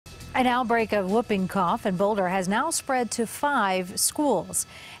An outbreak of whooping cough in Boulder has now spread to 5 schools.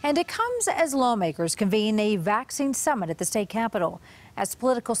 And it comes as lawmakers convene a vaccine summit at the state capitol. As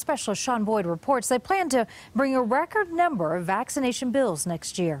political specialist Sean Boyd reports, they plan to bring a record number of vaccination bills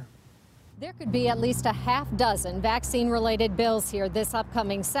next year. There could be at least a half dozen vaccine-related bills here this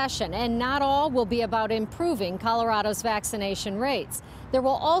upcoming session, and not all will be about improving Colorado's vaccination rates. There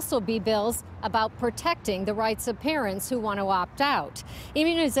will also be bills about protecting the rights of parents who want to opt out.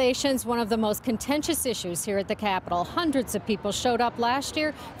 Immunization's one of the most contentious issues here at the Capitol. Hundreds of people showed up last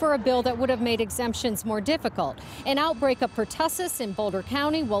year for a bill that would have made exemptions more difficult. An outbreak of pertussis in Boulder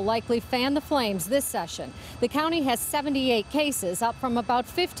County will likely fan the flames this session. The county has 78 cases, up from about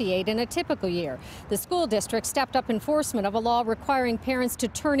 58 in a typical year. The school district stepped up enforcement of a law requiring parents to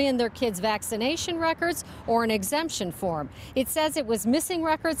turn in their kids' vaccination records or an exemption form. It says it was missing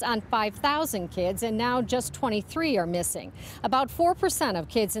records on 5,000 kids, and now just 23 are missing. About 4% of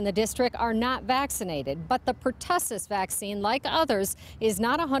kids in the district are not vaccinated, but the pertussis vaccine, like others, is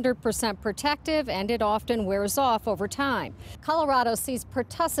not 100% protective, and it often wears off over time. Colorado sees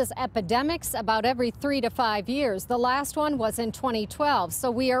pertussis epidemics about every 3 to 5 years. The last one was in 2012,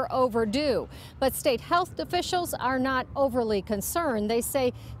 so we are overdue. But state health officials are not overly concerned. They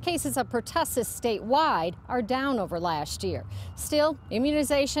say cases of pertussis statewide are down over last year. Still,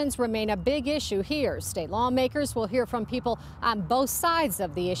 immunizations remain a big issue here. State lawmakers will hear from people on both sides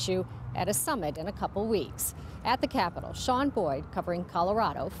of the issue at a summit in a couple weeks. At the Capitol, Sean Boyd covering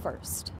Colorado First.